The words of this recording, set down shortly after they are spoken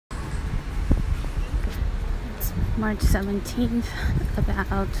March 17th,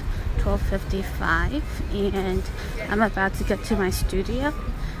 about 12:55, and I'm about to get to my studio.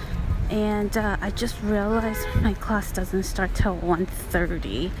 And I just realized my class doesn't start till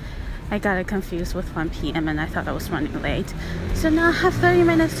 1:30. I got it confused with 1 p.m. and I thought I was running late. So now I have 30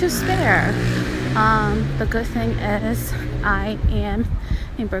 minutes to spare. The good thing is I am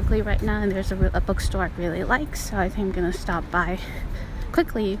in Berkeley right now, and there's a bookstore I really like, so I think I'm gonna stop by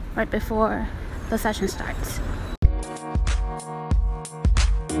quickly right before the session starts.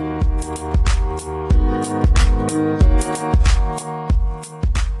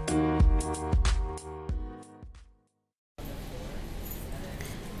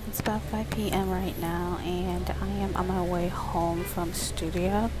 It's about 5 p.m. right now, and I am on my way home from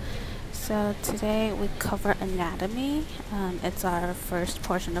studio. So today we cover anatomy. It's our first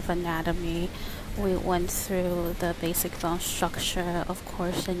portion of anatomy. We went through the basic bone structure, of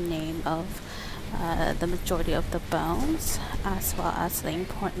course, the name of the majority of the bones, as well as the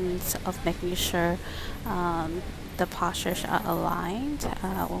importance of making sure the postures are aligned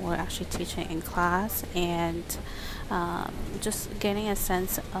when we're actually teaching in class, and just getting a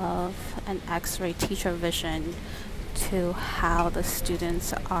sense of an X-ray teacher vision to how the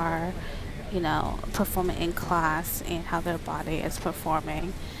students are, performing in class and how their body is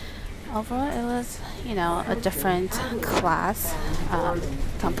performing. Overall, it was, a different class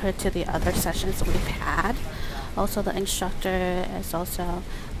compared to the other sessions we've had. Also, the instructor is also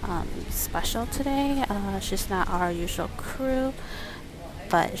special today. She's not our usual crew,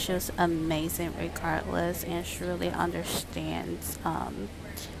 but she was amazing regardless, and she really understands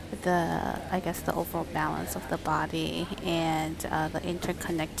the overall balance of the body and the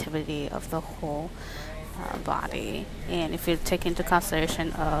interconnectivity of the whole body. And if you take into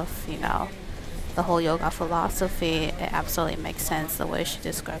consideration of the whole yoga philosophy, it absolutely makes sense the way she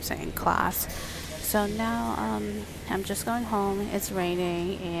describes it in class. So now I'm just going home. It's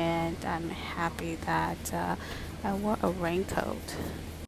raining, and I'm happy that I wore a raincoat.